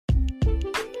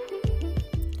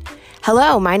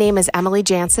Hello, my name is Emily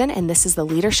Jansen, and this is the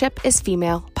Leadership is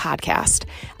Female podcast.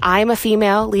 I'm a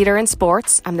female leader in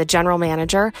sports. I'm the general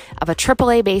manager of a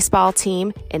AAA baseball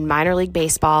team in minor league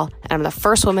baseball, and I'm the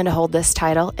first woman to hold this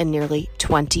title in nearly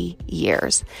 20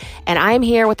 years. And I'm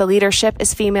here with the Leadership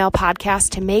is Female podcast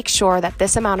to make sure that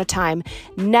this amount of time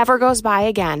never goes by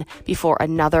again before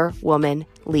another woman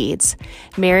leads.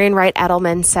 Marian Wright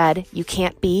Edelman said, "You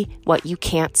can't be what you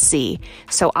can't see."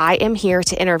 So I am here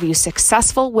to interview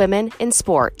successful women in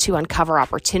sport to uncover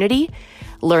opportunity,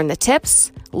 learn the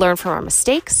tips, learn from our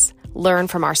mistakes, learn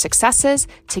from our successes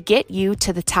to get you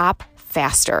to the top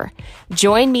faster.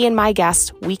 Join me and my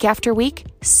guests week after week,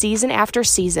 season after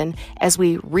season, as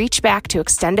we reach back to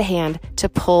extend a hand to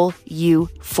pull you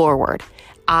forward.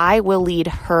 I will lead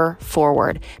her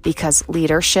forward because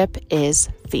leadership is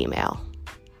female.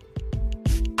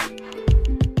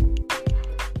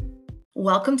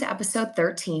 Welcome to episode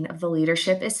 13 of the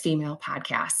Leadership is Female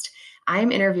podcast. I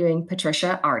am interviewing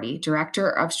Patricia Arty, Director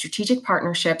of Strategic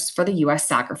Partnerships for the U.S.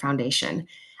 Soccer Foundation.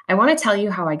 I want to tell you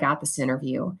how I got this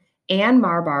interview. Ann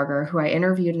Marbarger, who I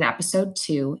interviewed in episode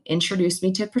 2, introduced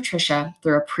me to Patricia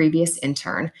through a previous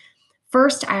intern.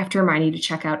 First, I have to remind you to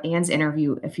check out Ann's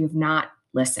interview if you've not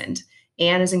listened.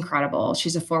 Ann is incredible.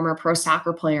 She's a former pro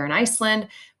soccer player in Iceland,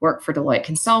 worked for Deloitte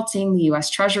Consulting, the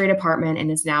U.S. Treasury Department, and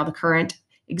is now the current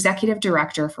Executive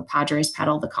Director for Padres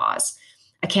Pedal the Cause.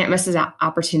 I can't miss this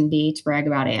opportunity to brag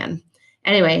about Ann.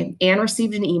 Anyway, Ann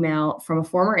received an email from a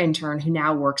former intern who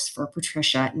now works for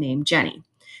Patricia named Jenny.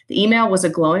 The email was a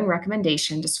glowing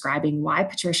recommendation describing why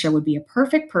Patricia would be a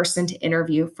perfect person to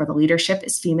interview for the Leadership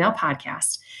is Female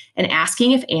podcast and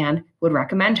asking if Ann would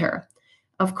recommend her.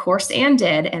 Of course, Ann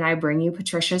did, and I bring you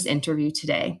Patricia's interview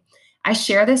today. I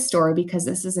share this story because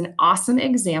this is an awesome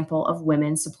example of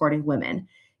women supporting women.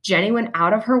 Jenny went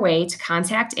out of her way to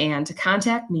contact Ann, to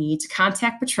contact me, to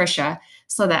contact Patricia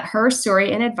so that her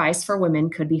story and advice for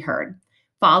women could be heard.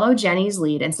 Follow Jenny's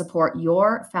lead and support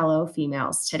your fellow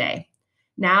females today.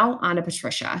 Now on to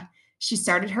Patricia. She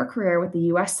started her career with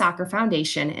the U.S. Soccer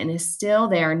Foundation and is still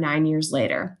there 9 years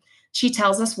later. She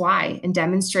tells us why and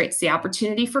demonstrates the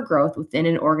opportunity for growth within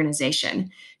an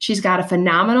organization. She's got a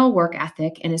phenomenal work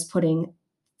ethic and is putting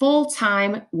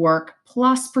full-time work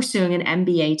plus pursuing an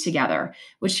MBA together,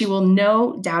 which she will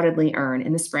no doubtedly earn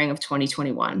in the spring of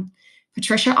 2021.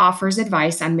 Patricia offers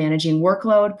advice on managing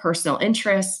workload, personal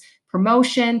interests,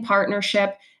 promotion,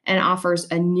 partnership, and offers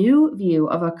a new view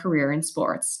of a career in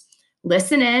sports.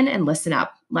 Listen in and listen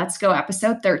up. Let's go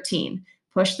episode 13.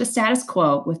 Push the status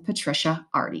quo with Patricia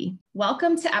Arty.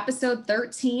 Welcome to episode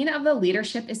 13 of the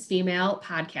Leadership is Female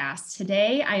podcast.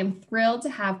 Today, I am thrilled to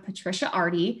have Patricia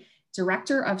Arty,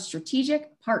 Director of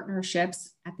Strategic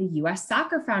Partnerships at the U.S.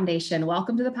 Soccer Foundation.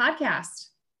 Welcome to the podcast.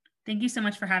 Thank you so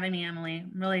much for having me, Emily.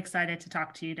 I'm really excited to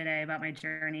talk to you today about my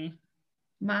journey.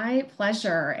 My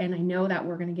pleasure. And I know that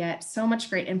we're going to get so much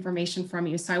great information from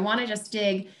you. So I want to just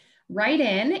dig right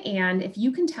in. And if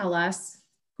you can tell us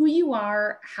who you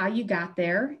are, how you got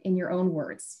there in your own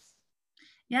words.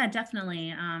 Yeah,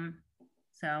 definitely.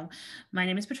 So my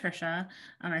name is Patricia,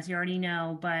 as you already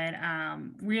know, but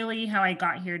really how I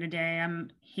got here today,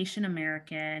 I'm Haitian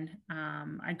American.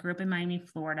 I grew up in Miami,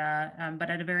 Florida,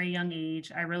 but at a very young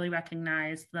age, I really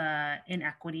recognized the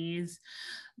inequities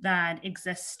that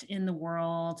exist in the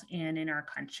world and in our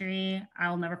country.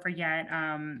 I'll never forget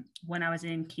when I was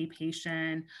in Cape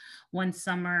Haitian one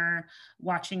summer,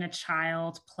 watching a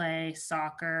child play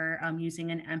soccer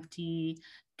using an empty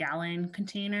gallon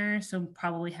container, so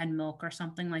probably had milk or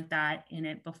something like that in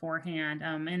it beforehand.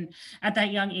 And at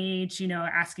that young age,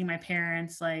 asking my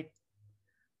parents, like,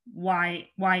 why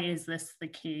is this the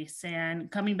case? And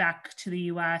coming back to the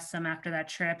US after that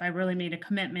trip, I really made a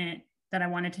commitment that I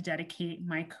wanted to dedicate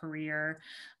my career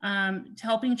to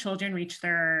helping children reach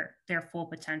their full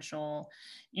potential.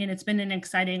 And it's been an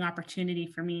exciting opportunity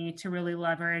for me to really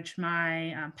leverage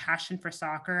my passion for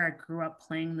soccer. I grew up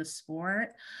playing the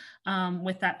sport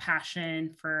with that passion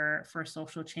for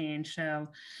social change. So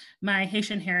my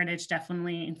Haitian heritage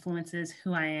definitely influences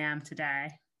who I am today.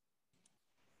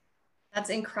 That's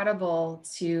incredible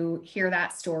to hear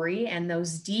that story and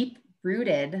those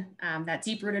deep-rooted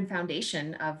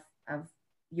foundation of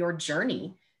your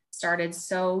journey started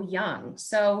so young.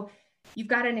 So you've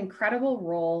got an incredible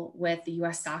role with the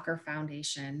U.S. Soccer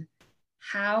Foundation.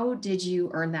 How did you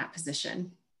earn that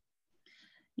position?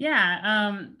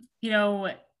 Yeah,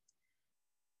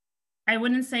 I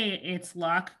wouldn't say it's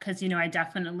luck because, I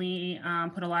definitely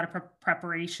put a lot of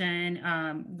preparation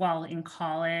while in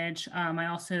college. I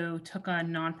also took a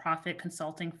nonprofit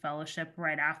consulting fellowship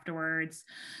right afterwards,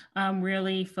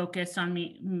 really focused on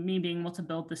me being able to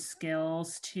build the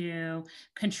skills to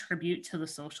contribute to the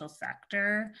social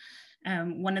sector.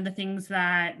 One of the things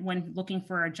that when looking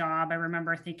for a job, I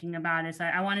remember thinking about is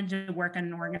that I wanted to work in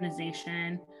an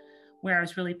organization where I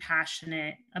was really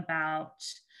passionate about,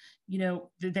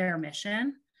 their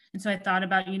mission. And so I thought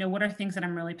about, what are things that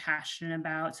I'm really passionate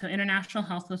about? So international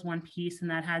health was one piece,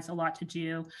 and that has a lot to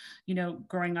do,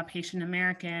 growing up Haitian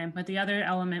American. But the other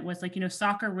element was like,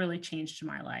 soccer really changed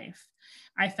my life.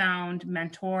 I found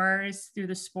mentors through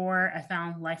the sport. I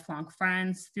found lifelong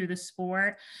friends through the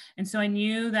sport. And so I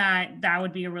knew that that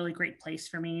would be a really great place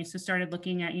for me. So started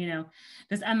looking at,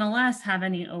 does MLS have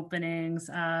any openings?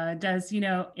 Does,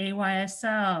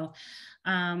 AYSO?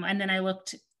 And then I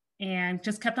looked and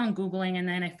just kept on Googling. And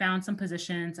then I found some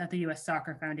positions at the US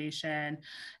Soccer Foundation.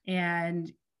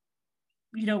 And,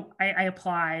 I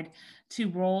applied to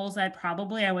roles that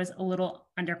probably I was a little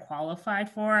underqualified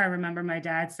for. I remember my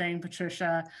dad saying,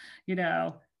 Patricia,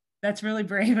 that's really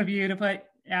brave of you to put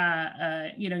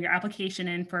your application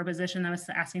in for a position that was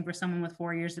asking for someone with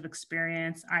 4 years of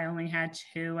experience. I only had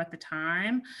 2 at the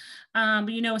time. But,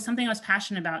 it was something I was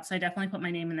passionate about. So I definitely put my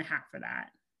name in the hat for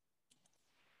that.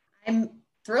 I'm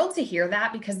thrilled to hear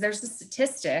that because there's a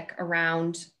statistic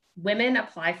around women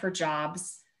apply for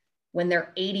jobs when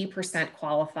they're 80%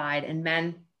 qualified and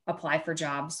men apply for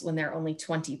jobs when they're only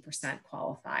 20%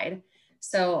 qualified.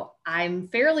 So I'm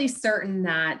fairly certain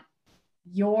that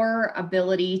your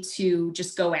ability to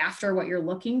just go after what you're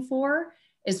looking for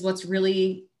is what's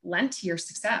really lent to your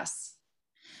success.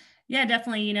 Yeah,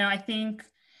 definitely. I think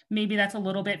maybe that's a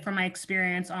little bit from my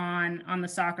experience on the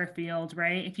soccer field,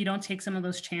 right? If you don't take some of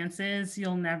those chances,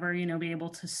 you'll never, be able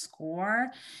to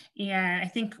score. And I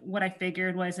think what I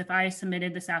figured was if I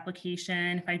submitted this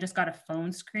application, if I just got a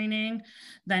phone screening,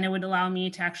 then it would allow me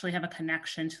to actually have a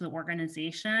connection to the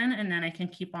organization. And then I can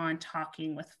keep on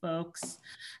talking with folks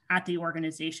at the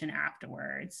organization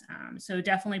afterwards. So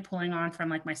definitely pulling on from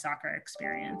like my soccer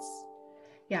experience.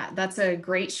 Yeah, that's a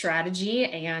great strategy.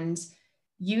 And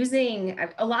using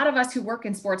a lot of us who work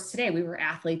in sports today, we were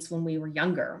athletes when we were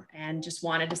younger and just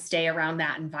wanted to stay around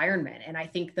that environment. And I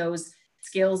think those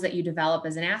skills that you develop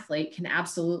as an athlete can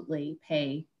absolutely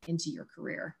pay into your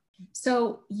career.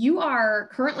 So you are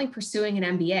currently pursuing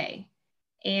an MBA.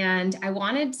 And I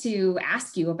wanted to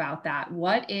ask you about that.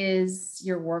 What is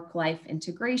your work-life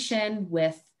integration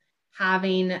with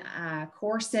having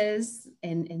courses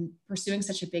and pursuing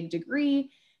such a big degree?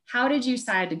 How did you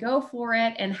decide to go for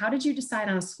it? And how did you decide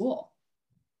on a school?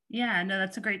 Yeah, no,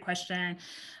 that's a great question.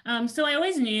 So I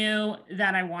always knew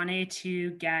that I wanted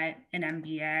to get an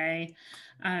MBA.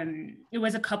 It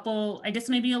was I guess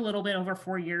maybe a little bit over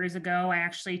 4 years ago, I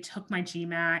actually took my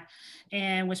GMAT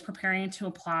and was preparing to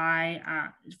apply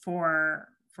for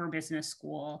business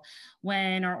school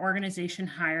when our organization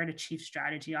hired a chief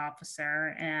strategy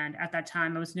officer. And at that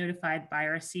time, I was notified by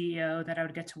our CEO that I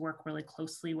would get to work really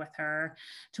closely with her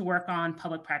to work on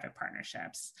public-private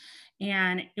partnerships.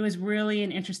 And it was really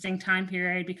an interesting time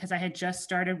period because I had just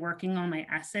started working on my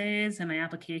essays and my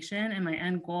application, and my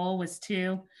end goal was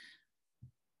to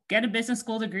get a business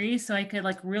school degree so I could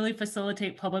like really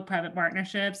facilitate public-private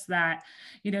partnerships that,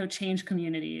 change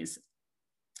communities.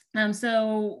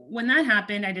 So when that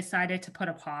happened, I decided to put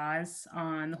a pause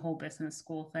on the whole business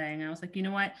school thing. I was like, you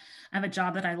know what? I have a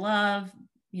job that I love.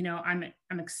 I'm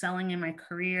excelling in my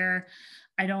career.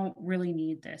 I don't really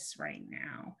need this right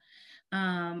now.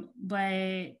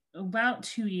 But about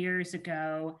 2 years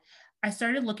ago, I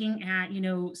started looking at,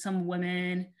 some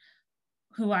women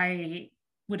who I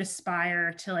would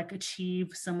aspire to like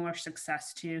achieve similar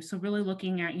success to. So really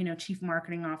looking at, chief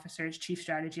marketing officers, chief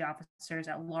strategy officers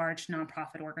at large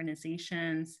nonprofit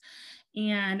organizations.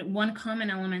 And one common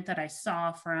element that I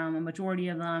saw from a majority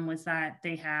of them was that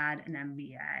they had an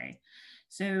MBA.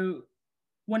 So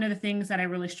one of the things that I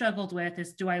really struggled with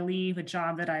is, do I leave a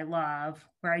job that I love,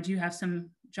 where I do have some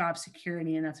job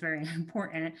security, and that's very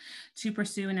important, to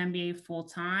pursue an MBA full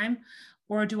time,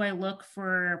 or do I look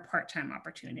for part-time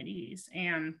opportunities?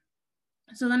 And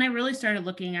so then I really started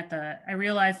looking at I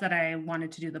realized that I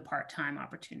wanted to do the part-time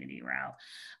opportunity route.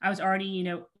 I was already,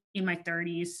 in my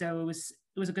 30s, so it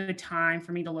was a good time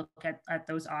for me to look at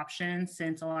those options,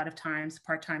 since a lot of times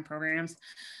part-time programs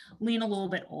lean a little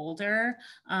bit older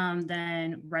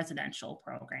than residential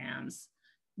programs.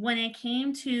 When it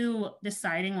came to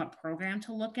deciding what program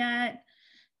to look at,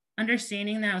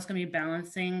 understanding that I was going to be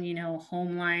balancing,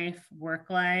 home life, work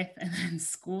life, and then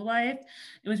school life,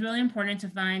 it was really important to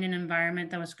find an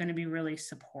environment that was going to be really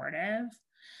supportive.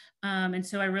 And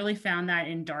so I really found that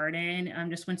in Darden,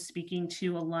 just when speaking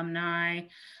to alumni,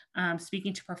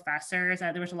 speaking to professors,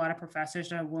 there was a lot of professors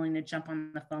that are willing to jump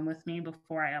on the phone with me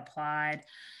before I applied,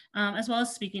 as well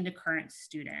as speaking to current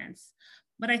students.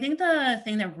 But I think the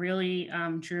thing that really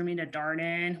drew me to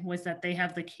Darden was that they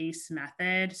have the case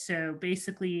method. So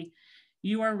basically,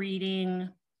 you are reading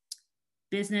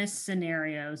business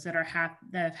scenarios that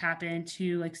that have happened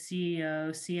to like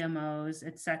CEOs, CMOs,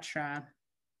 etc.,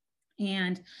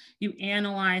 and you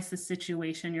analyze the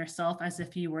situation yourself as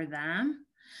if you were them,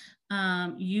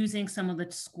 using some of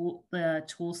the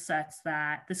skill sets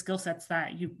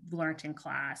that you learned in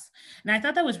class. And I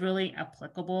thought that was really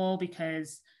applicable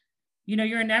because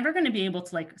you're never going to be able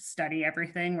to like study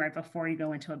everything right before you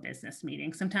go into a business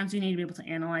meeting. Sometimes you need to be able to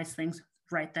analyze things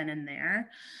right then and there.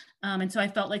 And so I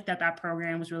felt like that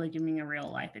program was really giving me a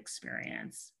real life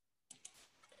experience.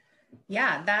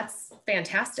 Yeah, that's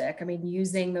fantastic. I mean,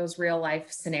 using those real life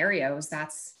scenarios,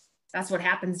 that's what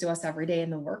happens to us every day in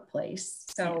the workplace.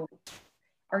 So yeah.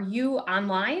 Are you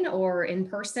online or in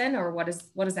person, or what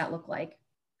does that look like?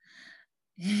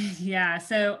 Yeah.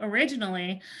 So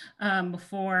originally,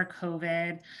 before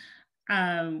COVID,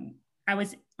 I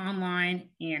was online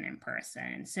and in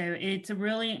person. So it's a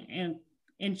really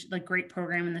like great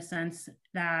program in the sense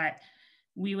that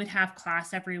we would have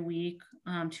class every week,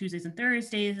 Tuesdays and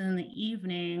Thursdays in the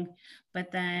evening,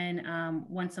 but then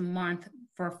once a month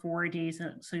for 4 days.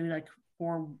 So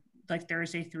like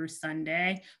Thursday through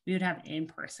Sunday, we would have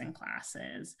in-person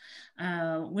classes,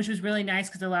 which was really nice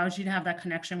because it allows you to have that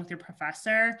connection with your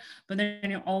professor, but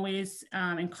then you're always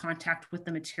in contact with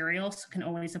the material, so can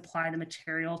always apply the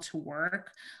material to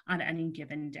work on any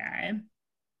given day.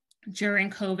 During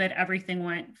COVID, everything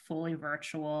went fully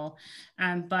virtual,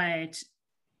 but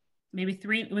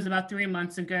it was about 3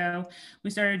 months ago, we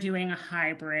started doing a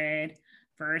hybrid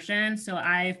version. So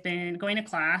I've been going to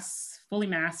class fully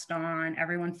masked on,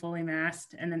 everyone fully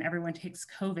masked, and then everyone takes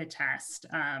COVID test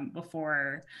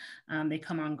before they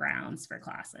come on grounds for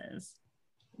classes.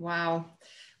 Wow.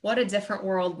 What a different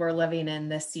world we're living in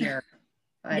this year.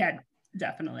 But yeah,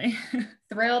 definitely.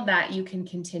 Thrilled that you can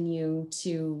continue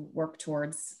to work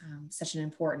towards such an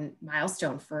important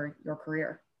milestone for your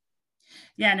career.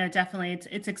 Yeah, no, definitely.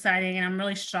 It's exciting. And I'm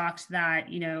really shocked that,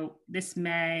 this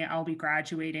May I'll be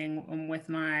graduating with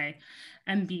my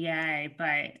MBA,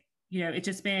 but, it's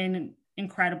just been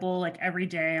incredible. Like every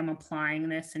day I'm applying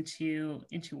this into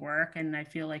work. And I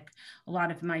feel like a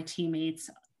lot of my teammates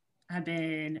have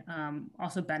been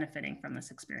also benefiting from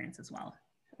this experience as well.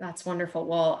 That's wonderful.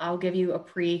 Well, I'll give you a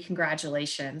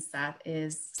congratulations. That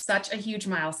is such a huge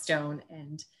milestone,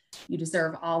 and you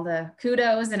deserve all the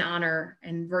kudos and honor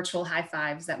and virtual high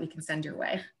fives that we can send your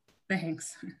way.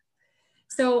 Thanks.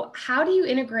 So how do you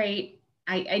integrate?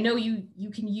 I know you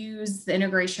can use the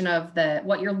integration of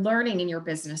what you're learning in your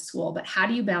business school, but how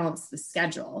do you balance the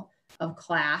schedule of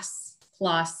class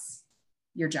plus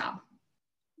your job?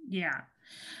 Yeah.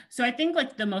 So I think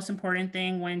like the most important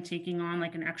thing when taking on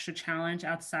like an extra challenge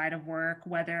outside of work,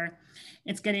 whether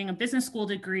it's getting a business school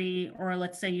degree, or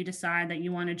let's say you decide that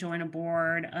you want to join a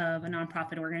board of a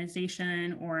nonprofit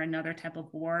organization or another type of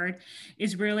board,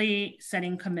 is really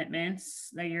setting commitments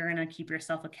that you're going to keep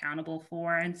yourself accountable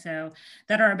for. And so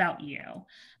that are about you.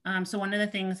 So one of the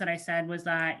things that I said was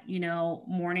that,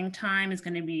 morning time is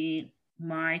going to be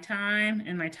my time,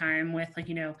 and my time with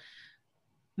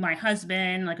my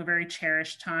husband, like a very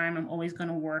cherished time. I'm always going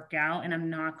to work out, and I'm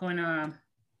not going to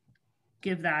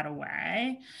give that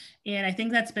away. And I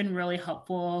think that's been really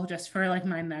helpful just for like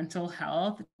my mental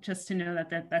health, just to know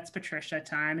that that's Patricia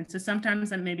time. And so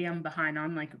sometimes maybe I'm behind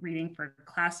on like reading for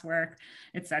classwork,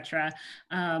 etc.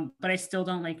 But I still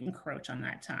don't like encroach on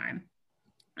that time.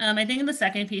 I think the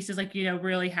second piece is like,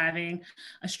 really having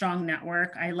a strong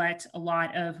network. I let a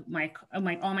lot of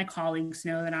all my colleagues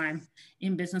know that I'm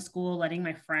in business school, letting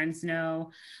my friends know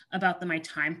about my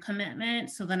time commitment.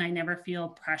 So then I never feel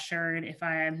pressured if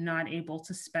I am not able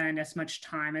to spend as much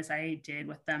time as I did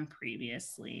with them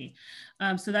previously.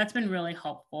 So that's been really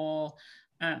helpful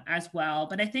as well.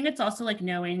 But I think it's also like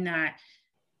knowing that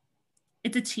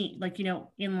it's a team, like,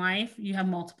 in life, you have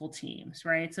multiple teams,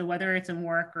 right? So whether it's in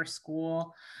work or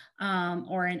school,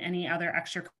 or in any other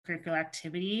extracurricular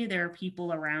activity, there are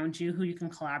people around you who you can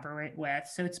collaborate with.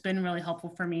 So it's been really helpful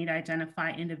for me to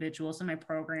identify individuals in my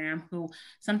program who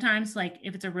sometimes, like,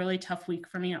 if it's a really tough week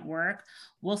for me at work,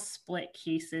 we'll split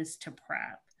cases to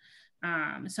prep.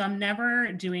 So I'm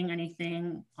never doing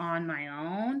anything on my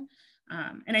own.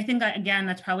 And I think that, again,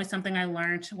 that's probably something I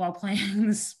learned while playing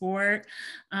the sport,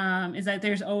 is that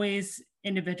there's always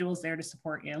individuals there to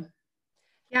support you.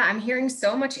 Yeah, I'm hearing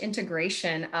so much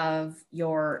integration of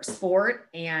your sport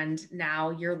and now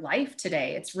your life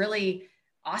today. It's really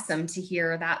awesome to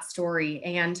hear that story.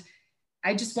 And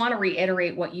I just want to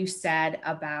reiterate what you said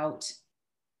about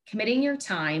committing your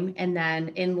time. And then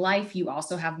in life, you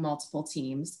also have multiple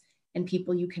teams and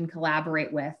people you can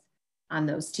collaborate with on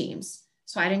those teams.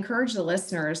 So I'd encourage the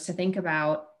listeners to think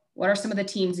about what are some of the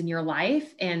teams in your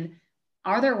life, and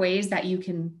are there ways that you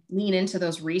can lean into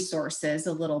those resources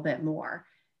a little bit more?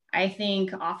 I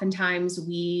think oftentimes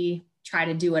we try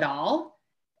to do it all.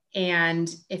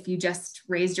 And if you just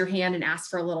raised your hand and asked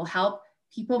for a little help,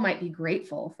 people might be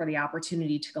grateful for the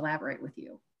opportunity to collaborate with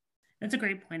you. That's a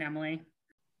great point, Emily.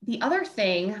 The other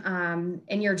thing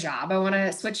in your job, I want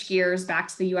to switch gears back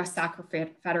to the U.S. Soccer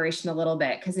Federation a little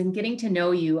bit, because in getting to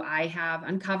know you, I have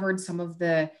uncovered some of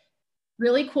the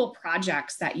really cool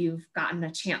projects that you've gotten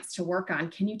a chance to work on.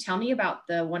 Can you tell me about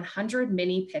the 100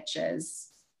 mini pitches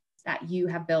that you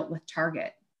have built with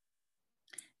Target?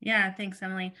 Yeah, thanks,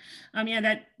 Emily.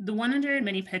 That the 100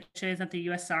 mini pitches that the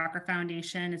U.S. Soccer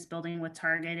Foundation is building with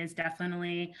Target is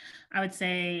definitely, I would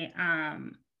say,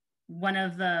 one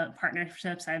of the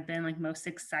partnerships I've been like most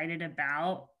excited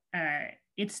about.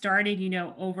 It started,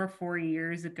 over 4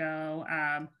 years ago.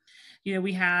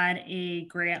 We had a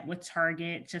grant with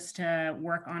Target just to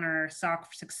work on our Soccer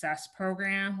Success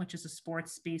program, which is a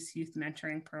sports-based youth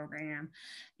mentoring program.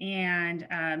 And,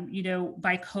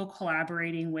 by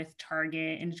co-collaborating with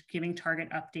Target and giving Target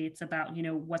updates about,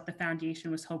 what the foundation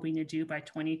was hoping to do by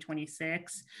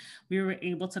 2026, we were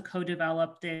able to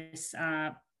co-develop this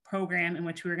program in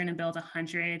which we were going to build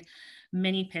 100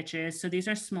 mini pitches. So these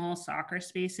are small soccer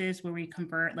spaces where we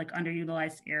convert like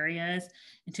underutilized areas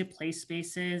into play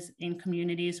spaces in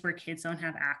communities where kids don't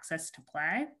have access to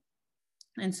play.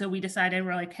 And so we decided,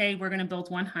 we're like, hey, we're going to build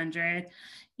 100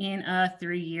 in a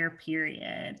 3-year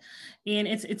period. And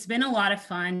it's been a lot of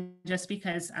fun just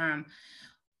because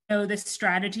this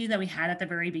strategy that we had at the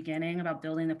very beginning about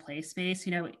building the play space,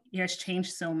 it has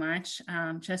changed so much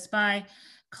just by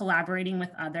collaborating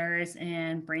with others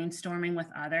and brainstorming with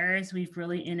others. We've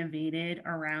really innovated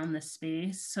around the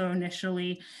space. So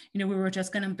initially, we were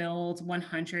just going to build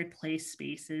 100 play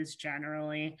spaces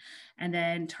generally. And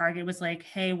then Target was like,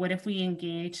 hey, what if we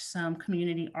engage some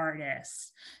community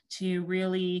artists to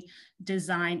really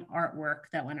design artwork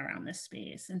that went around this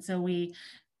space? And so we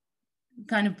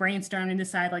kind of brainstorm and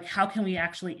decide like, how can we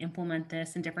actually implement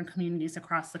this in different communities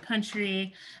across the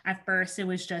country? At first, it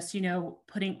was just,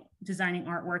 designing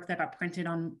artwork that got printed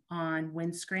on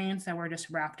windscreens that were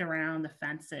just wrapped around the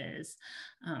fences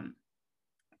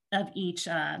of each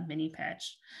mini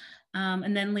pitch.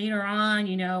 And then later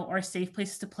on, our Safe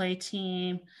Places to Play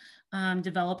team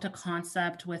developed a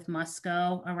concept with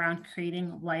Musco around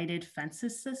creating lighted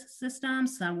fences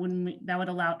systems that would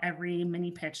allow every mini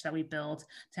pitch that we build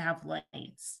to have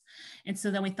lights. And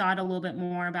so then we thought a little bit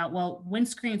more about, well,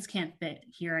 windscreens can't fit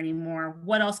here anymore.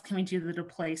 What else can we do to the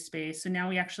play space? So now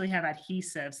we actually have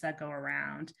adhesives that go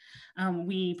around.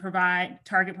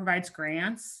 Target provides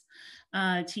grants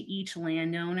to each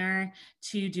landowner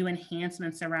to do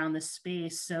enhancements around the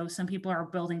space. So some people are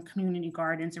building community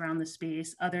gardens around the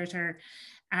space. Others are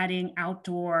adding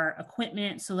outdoor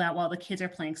equipment so that while the kids are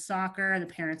playing soccer, the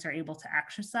parents are able to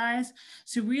exercise.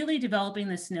 So really developing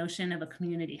this notion of a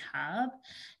community hub.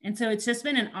 And so it's just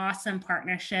been an awesome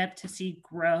partnership to see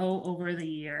grow over the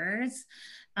years.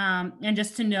 And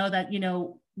just to know that,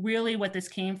 really what this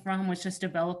came from was just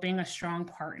developing a strong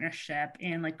partnership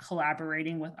and like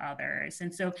collaborating with others.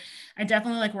 And so I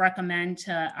definitely recommend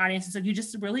to audiences, you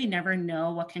just really never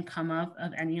know what can come of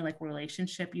any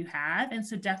relationship you have. And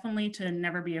so definitely to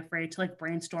never be afraid to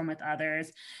brainstorm with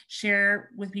others, share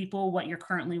with people what you're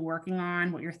currently working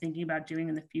on, what you're thinking about doing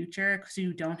in the future, because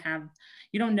you don't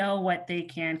know what they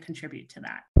can contribute to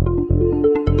that.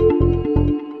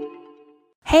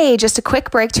 Hey, just a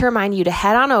quick break to remind you to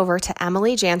head on over to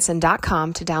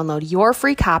emilyjansen.com to download your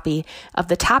free copy of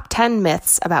the top 10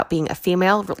 myths about being a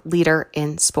female leader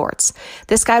in sports.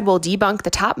 This guide will debunk the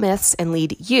top myths and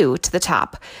lead you to the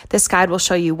top. This guide will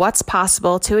show you what's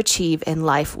possible to achieve in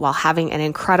life while having an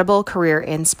incredible career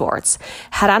in sports.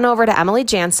 Head on over to Emily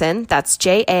Jansen, that's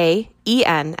JAENSON.com,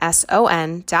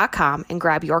 and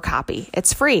grab your copy.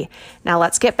 It's free. Now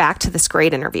let's get back to this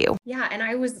great interview. Yeah, and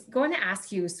I was going to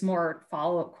ask you some more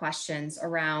follow-up questions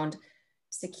around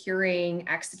securing,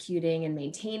 executing, and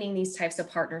maintaining these types of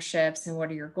partnerships, and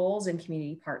what are your goals in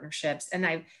community partnerships. And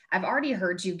I've already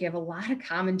heard you give a lot of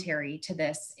commentary to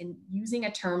this in using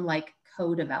a term like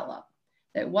co-develop.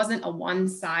 That wasn't a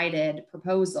one-sided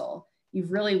proposal.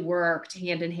 you've really worked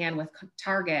hand in hand with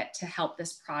Target to help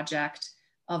this project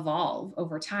evolve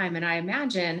over time. And I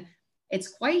imagine it's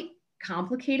quite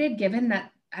complicated given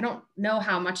that I don't know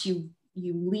how much you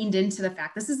leaned into the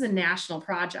fact this is a national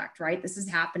project, right? This is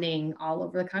happening all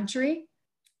over the country.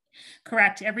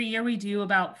 Correct. Every year we do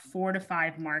about 4 to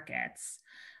 5 markets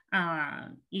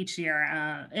each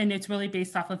year. And it's really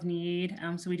based off of need.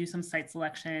 So we do some site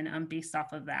selection based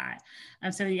off of that.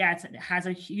 So yeah, it has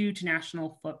a huge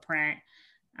national footprint.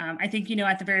 I think,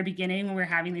 at the very beginning when we were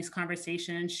having these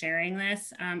conversations, sharing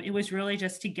this, it was really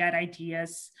just to get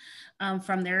ideas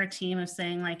from their team of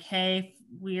saying like, hey,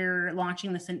 we're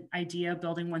launching this idea of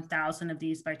building 1,000 of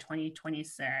these by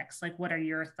 2026. Like, what are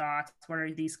your thoughts? What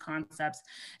are these concepts?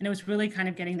 And it was really kind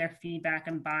of getting their feedback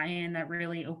and buy-in that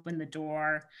really opened the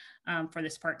door for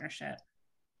this partnership.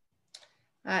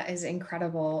 That is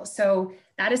incredible. So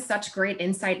that is such great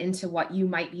insight into what you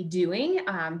might be doing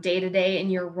day to day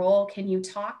in your role. Can you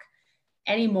talk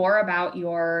any more about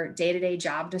your day-to-day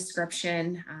job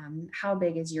description? How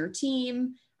big is your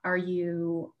team? Are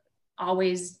you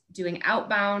always doing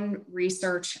outbound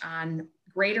research on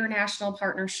greater national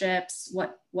partnerships?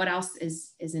 What else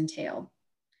is entailed?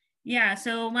 Yeah,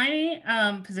 so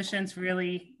my position's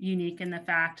really unique in the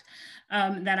fact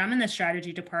that I'm in the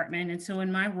strategy department. And so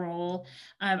in my role,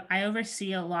 I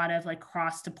oversee a lot of like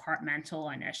cross-departmental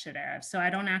initiatives. So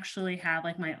I don't actually have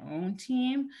like my own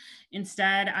team.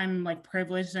 Instead, I'm like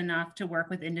privileged enough to work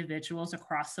with individuals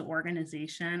across the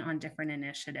organization on different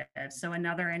initiatives. So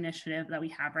another initiative that we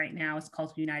have right now is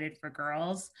called United for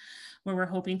Girls, where we're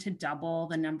hoping to double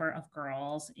the number of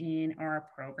girls in our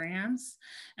programs.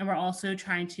 And we're also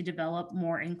trying to develop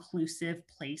more inclusive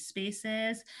play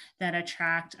spaces that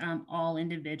attract all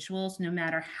individuals, no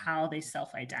matter how they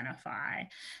self-identify.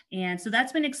 And so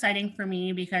that's been exciting for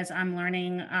me because I'm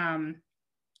learning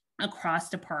across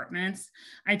departments.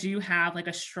 I do have like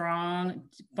a strong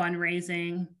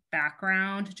fundraising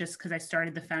background just because I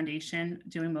started the foundation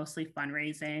doing mostly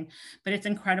fundraising, but it's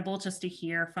incredible just to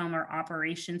hear from our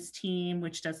operations team,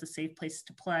 which does the Safe Place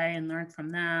to Play, and learn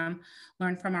from them,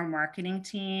 learn from our marketing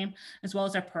team, as well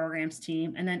as our programs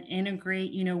team, and then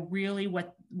integrate, really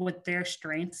what their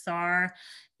strengths are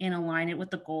and align it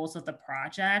with the goals of the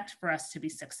project for us to be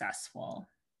successful.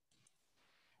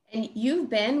 And you've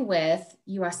been with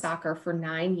US Soccer for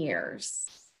 9 years.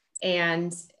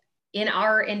 And in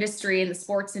our industry, in the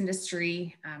sports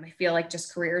industry, I feel like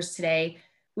just careers today,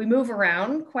 we move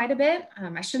around quite a bit.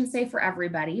 I shouldn't say for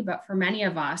everybody, but for many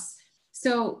of us.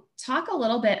 So talk a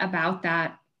little bit about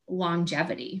that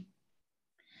longevity.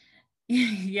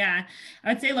 Yeah,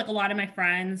 I would say like a lot of my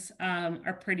friends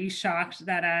are pretty shocked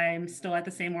that I'm still at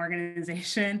the same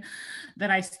organization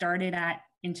that I started at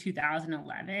in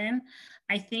 2011.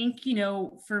 I think,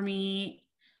 for me,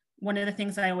 one of the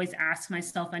things that I always ask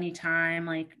myself anytime,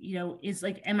 like, is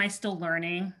like, am I still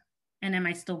learning and am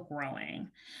I still growing?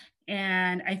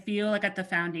 And I feel like at the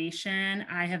foundation,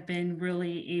 I have been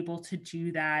really able to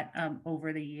do that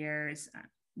over the years.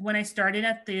 When I started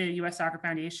at the US Soccer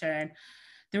Foundation,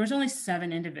 there was only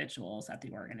 7 individuals at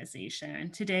the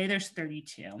organization. Today, there's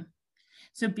 32.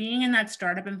 So being in that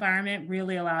startup environment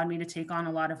really allowed me to take on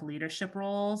a lot of leadership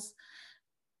roles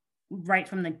right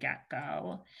from the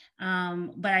get-go.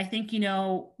 But I think,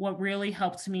 what really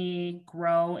helped me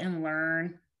grow and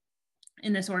learn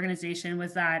in this organization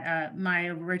was that my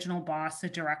original boss, the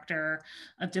director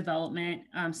of development,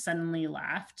 suddenly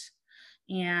left.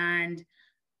 And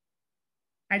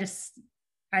I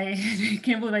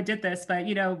can't believe I did this, but,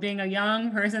 being a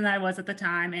young person that I was at the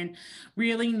time and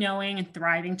really knowing and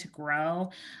thriving to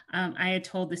grow, I had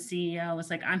told the CEO, I was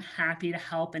like, I'm happy to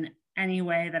help in any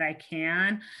way that I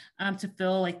can to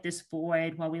fill like this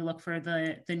void while we look for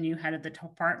the new head of the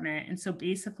department. And so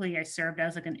basically I served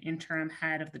as like an interim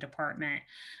head of the department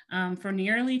for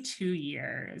nearly 2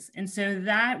 years. And so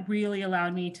that really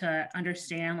allowed me to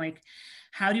understand like,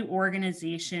 how do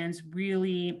organizations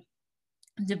really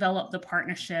develop the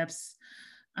partnerships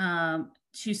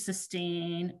to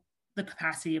sustain the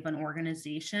capacity of an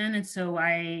organization. And so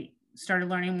I started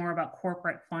learning more about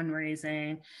corporate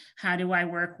fundraising. How do I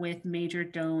work with major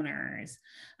donors?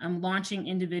 Launching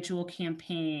individual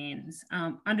campaigns,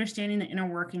 understanding the inner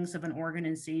workings of an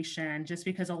organization, just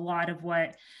because a lot of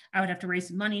what I would have to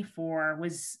raise money for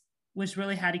was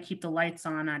really how to keep the lights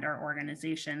on at our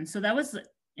organization. So that was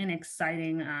an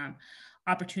exciting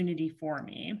opportunity for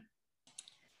me.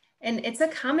 And it's a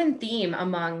common theme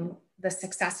among the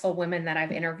successful women that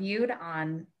I've interviewed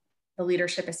on the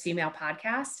Leadership is Female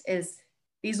podcast is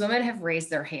these women have raised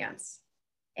their hands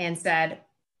and said,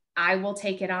 I will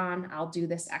take it on. I'll do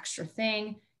this extra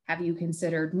thing. Have you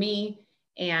considered me?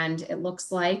 And it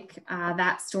looks like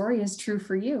that story is true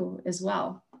for you as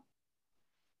well.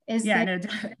 Is Yeah, there,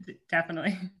 no,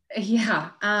 definitely.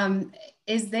 yeah,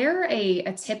 is there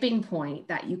a tipping point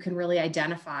that you can really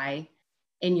identify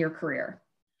in your career?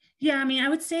 Yeah, I mean, I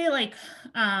would say like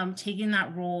taking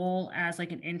that role as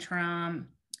like an interim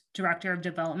director of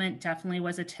development definitely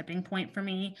was a tipping point for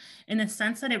me in the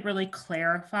sense that it really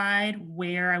clarified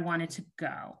where I wanted to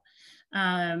go.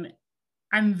 Um,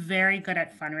 I'm very good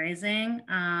at fundraising,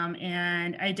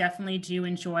 and I definitely do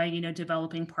enjoy,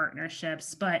 developing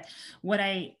partnerships. But what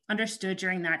I understood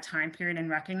during that time period and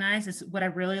recognized is what I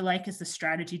really like is the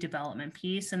strategy development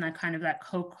piece and that kind of that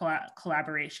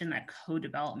collaboration, that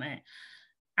co-development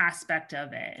aspect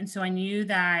of it. And so I knew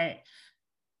that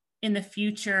in the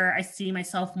future, I see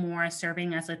myself more as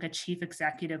serving as like a chief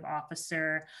executive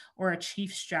officer or a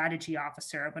chief strategy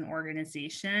officer of an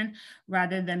organization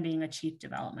rather than being a chief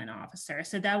development officer.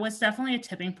 So that was definitely a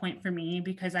tipping point for me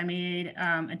because I made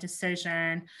a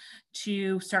decision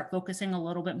to start focusing a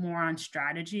little bit more on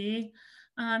strategy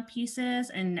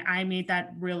pieces. And I made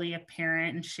that really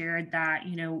apparent and shared that,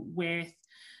 with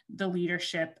the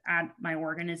leadership at my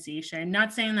organization.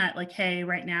 Not saying that like, hey,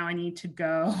 right now I need to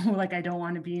go, like I don't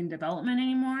want to be in development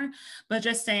anymore, but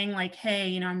just saying like,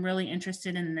 hey, I'm really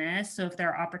interested in this. So if there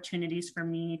are opportunities for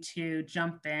me to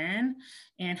jump in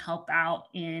and help out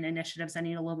in initiatives that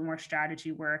need a little bit more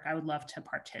strategy work, I would love to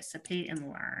participate and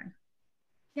learn.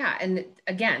 Yeah. And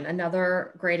again,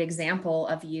 another great example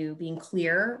of you being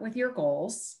clear with your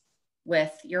goals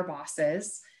with your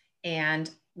bosses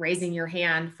and raising your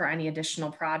hand for any additional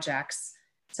projects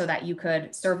so that you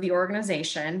could serve the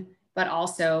organization, but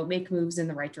also make moves in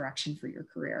the right direction for your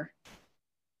career.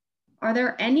 Are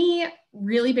there any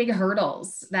really big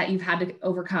hurdles that you've had to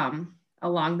overcome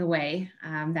along the way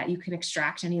that you can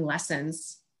extract any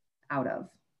lessons out of?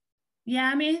 Yeah,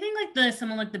 I mean, I think like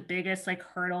some of like the biggest like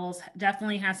hurdles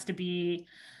definitely has to be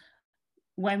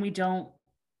when we don't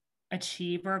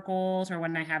achieve our goals or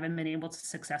when I haven't been able to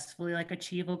successfully like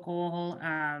achieve a goal.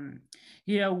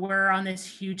 We're on this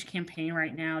huge campaign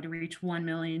right now to reach 1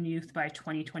 million youth by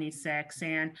 2026.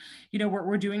 And,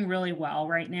 we're doing really well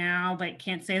right now, but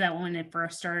can't say that when it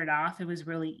first started off, it was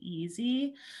really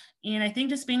easy. And I think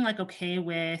just being like, okay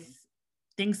with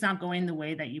things not going the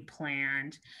way that you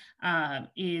planned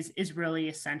is really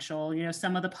essential.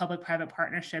 Some of the public-private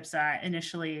partnerships that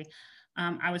initially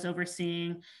I was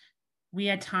overseeing, we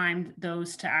had timed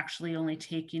those to actually only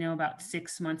take, about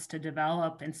 6 months to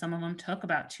develop. And some of them took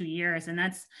about 2 years. And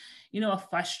that's, a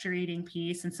frustrating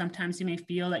piece. And sometimes you may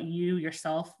feel that you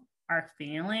yourself are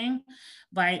failing.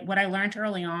 But what I learned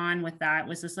early on with that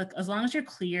was this, like, as long as you're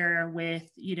clear with,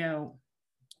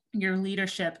 your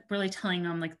leadership, really telling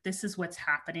them like, this is what's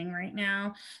happening right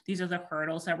now, these are the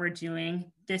hurdles that we're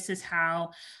doing, this is how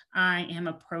I am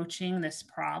approaching this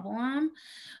problem,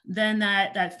 then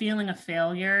that feeling of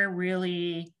failure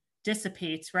really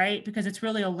dissipates, right? Because it's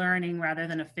really a learning rather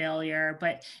than a failure.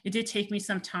 But it did take me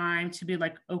some time to be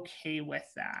like okay with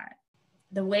that.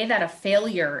 The way that a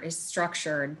failure is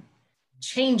structured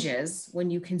changes when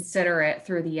you consider it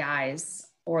through the eyes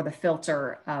or the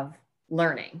filter of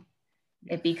learning.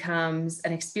 It becomes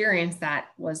an experience that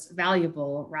was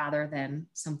valuable rather than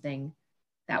something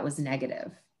that was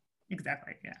negative.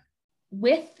 Exactly. Yeah.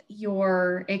 With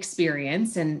your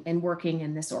experience and working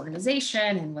in this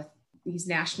organization and with these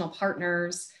national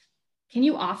partners, can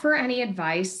you offer any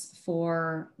advice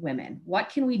for women? What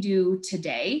can we do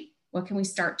today? What can we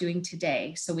start doing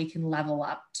today so we can level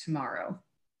up tomorrow?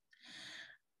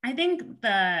 I think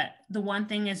the one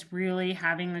thing is really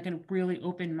having like a really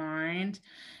open mind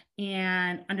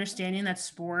and understanding that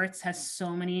sports has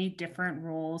so many different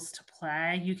roles to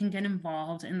play. You can get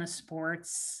involved in the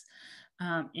sports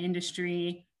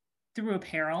industry through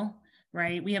apparel,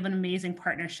 right? We have an amazing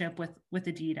partnership with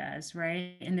Adidas,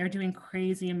 right? And they're doing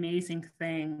crazy, amazing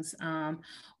things,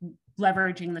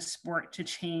 leveraging the sport to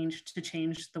change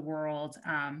the world.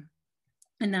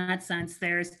 In that sense,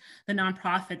 there's the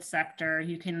nonprofit sector.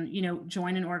 You can,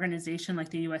 join an organization like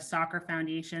the US Soccer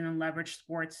Foundation and leverage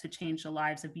sports to change the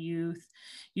lives of youth.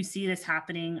 You see this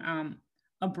happening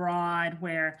abroad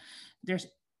where there's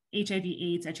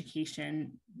HIV/AIDS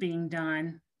education being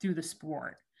done through the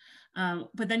sport.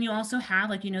 But then you also have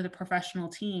like, the professional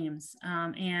teams.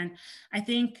 And I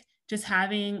think just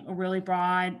having a really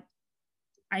broad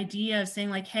idea of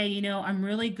saying like, hey, I'm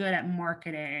really good at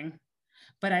marketing,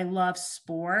 but I love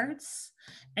sports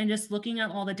and just looking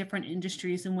at all the different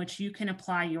industries in which you can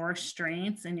apply your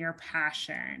strengths and your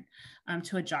passion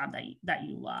to a job that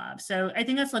you love. So I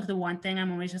think that's like the one thing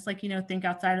I'm always just like, think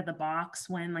outside of the box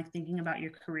when like thinking about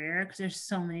your career, because there's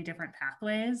so many different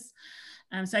pathways.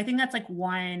 So I think that's like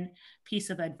one piece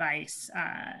of advice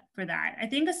for that. I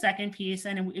think a second piece,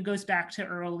 and it goes back to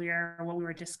earlier what we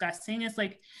were discussing, is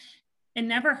like, it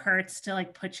never hurts to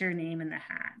like put your name in the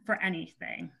hat for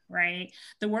anything, right?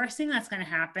 The worst thing that's going to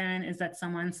happen is that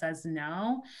someone says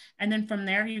no. And then from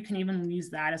there, you can even use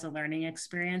that as a learning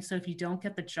experience. So if you don't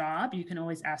get the job, you can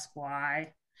always ask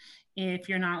why. If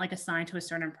you're not like assigned to a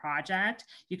certain project,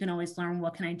 you can always learn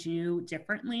what can I do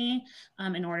differently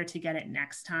in order to get it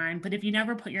next time. But if you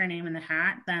never put your name in the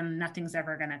hat, then nothing's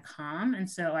ever going to come. And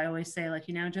so I always say like,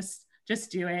 just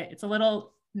do it. It's a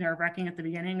little nerve-wracking at the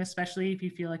beginning, especially if you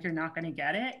feel like you're not going to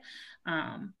get it.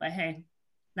 But hey,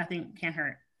 nothing can't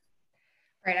hurt.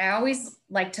 Right. I always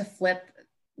like to flip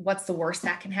what's the worst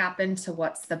that can happen to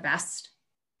what's the best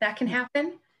that can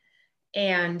happen.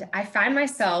 And I find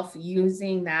myself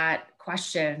using that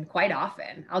question quite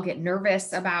often. I'll get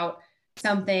nervous about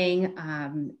something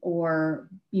or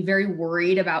be very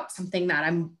worried about something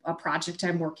that a project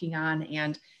I'm working on.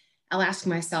 And I'll ask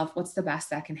myself, what's the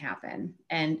best that can happen?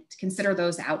 And to consider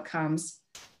those outcomes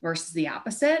versus the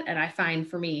opposite. And I find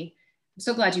for me, I'm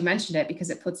so glad you mentioned it because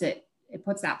it puts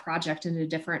that project in a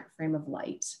different frame of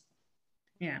light.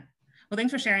 Yeah. Well,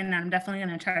 thanks for sharing that. I'm definitely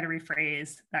going to try to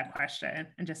rephrase that question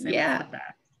and just say, yeah, what's the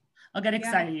best? I'll get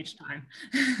excited each time.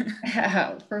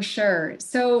 Yeah, for sure.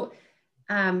 So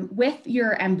with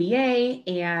your MBA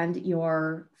and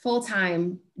your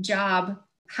full-time job,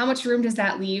 how much room does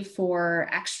that leave for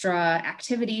extra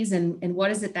activities and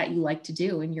what is it that you like to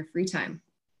do in your free time?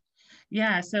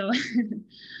 Yeah, so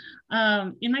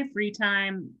in my free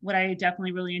time, what I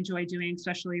definitely really enjoy doing,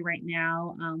 especially right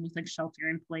now with like shelter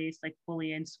in place, like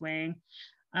fully in swing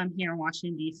here in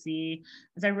Washington, D.C.,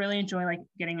 is I really enjoy like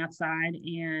getting outside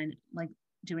and like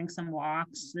doing some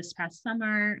walks. This past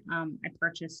summer, I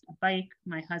purchased a bike.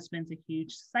 My husband's a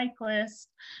huge cyclist.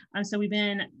 So we've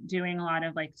been doing a lot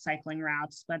of like cycling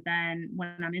routes, but then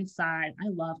when I'm inside, I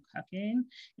love cooking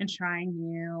and trying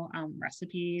new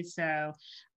recipes. So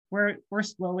we're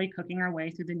slowly cooking our way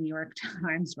through the New York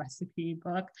Times recipe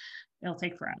book. It'll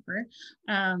take forever.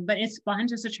 But it's fun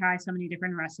just to try so many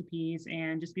different recipes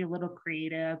and just be a little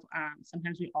creative.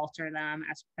 Sometimes we alter them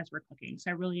as we're cooking.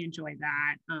 So I really enjoy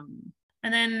that.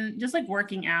 And then just like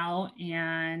working out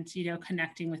and,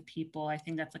 connecting with people. I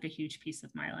think that's like a huge piece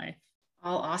of my life.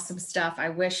 All awesome stuff. I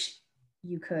wish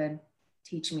you could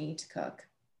teach me to cook.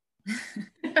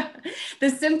 The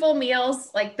simple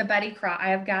meals, like I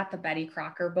have got the Betty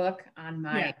Crocker book on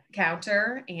my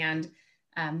counter. And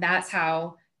that's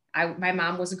how my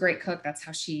mom was a great cook. That's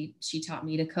how she taught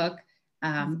me to cook.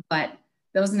 But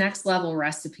those next level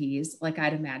recipes, like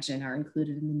I'd imagine, are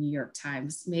included in the New York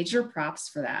Times. Major props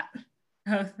for that.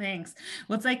 Oh, thanks.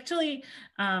 Well, it's actually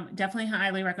definitely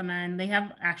highly recommend. They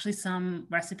have actually some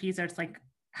recipes that it's like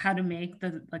how to make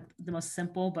the most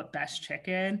simple but best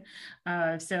chicken.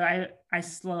 So I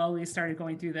slowly started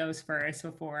going through those first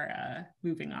before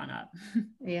moving on up.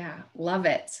 Yeah, love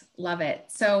it. Love it.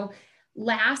 So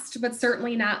last but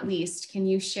certainly not least, can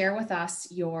you share with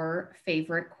us your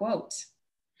favorite quote?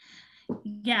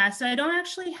 Yeah, so I don't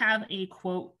actually have a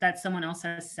quote that someone else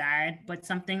has said, but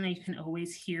something that you can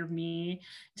always hear me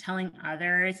telling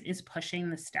others is pushing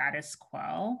the status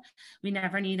quo. We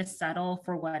never need to settle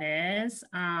for what is.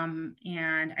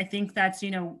 And I think that's,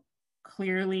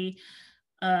 clearly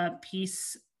a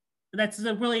piece that's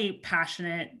a really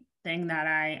passionate thing that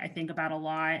I think about a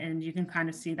lot. And you can kind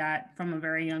of see that from a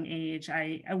very young age.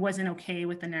 I wasn't okay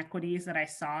with inequities that I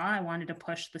saw. I wanted to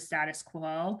push the status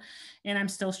quo. And I'm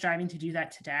still striving to do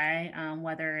that today,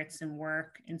 whether it's in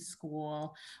work, in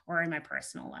school, or in my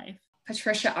personal life.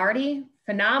 Patricia Arty,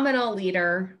 phenomenal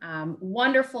leader.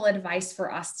 Wonderful advice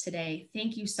for us today.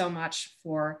 Thank you so much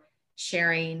for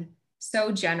sharing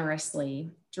so generously.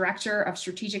 Director of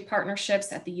Strategic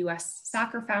Partnerships at the U.S.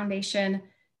 Soccer Foundation.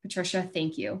 Patricia,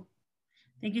 thank you.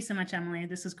 Thank you so much, Emily.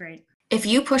 This is great. If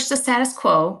you push the status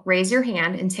quo, raise your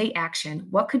hand and take action,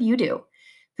 what could you do?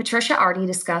 Patricia Arty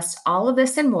discussed all of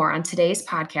this and more on today's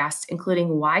podcast,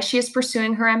 including why she is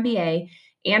pursuing her MBA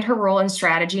and her role in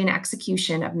strategy and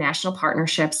execution of national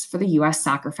partnerships for the U.S.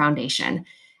 Soccer Foundation.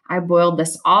 I boiled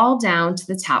this all down to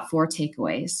the top 4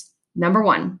 takeaways. Number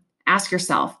 1, ask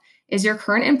yourself, is your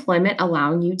current employment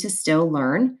allowing you to still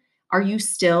learn? Are you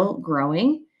still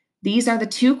growing? These are the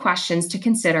 2 questions to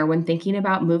consider when thinking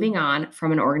about moving on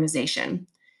from an organization.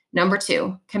 Number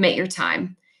 2, commit your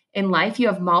time. In life, you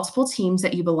have multiple teams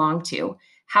that you belong to.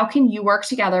 How can you work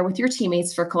together with your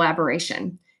teammates for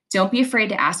collaboration? Don't be afraid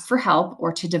to ask for help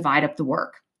or to divide up the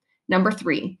work. Number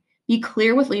 3, be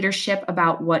clear with leadership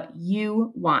about what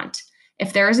you want.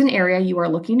 If there is an area you are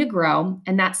looking to grow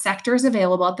and that sector is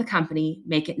available at the company,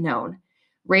 make it known.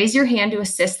 Raise your hand to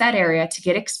assist that area to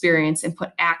get experience and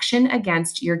put action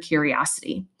against your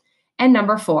curiosity. And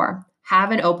number 4,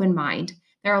 have an open mind.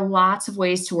 There are lots of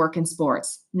ways to work in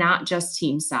sports, not just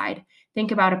team side.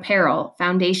 Think about apparel,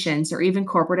 foundations, or even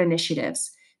corporate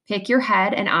initiatives. Pick your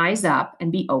head and eyes up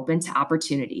and be open to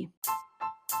opportunity.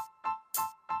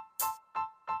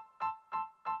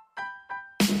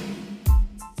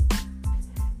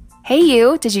 Hey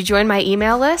you, did you join my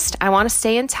email list? I want to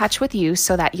stay in touch with you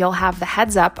so that you'll have the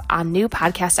heads up on new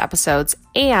podcast episodes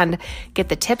and get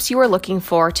the tips you are looking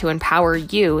for to empower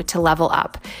you to level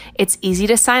up. It's easy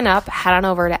to sign up. Head on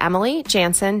over to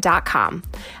emilyjansen.com.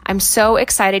 I'm so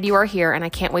excited you are here and I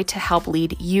can't wait to help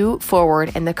lead you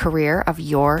forward in the career of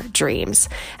your dreams.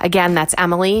 Again, that's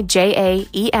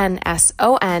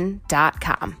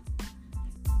emilyjansen.com.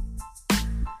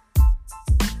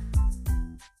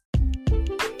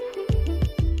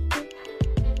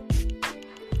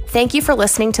 Thank you for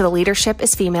listening to the Leadership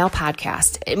is Female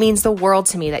podcast. It means the world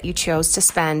to me that you chose to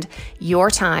spend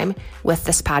your time with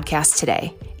this podcast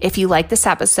today. If you like this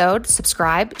episode,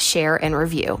 subscribe, share, and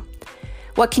review.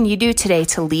 What can you do today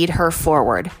to lead her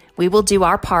forward? We will do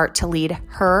our part to lead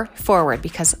her forward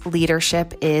because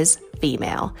leadership is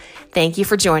female. Thank you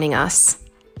for joining us.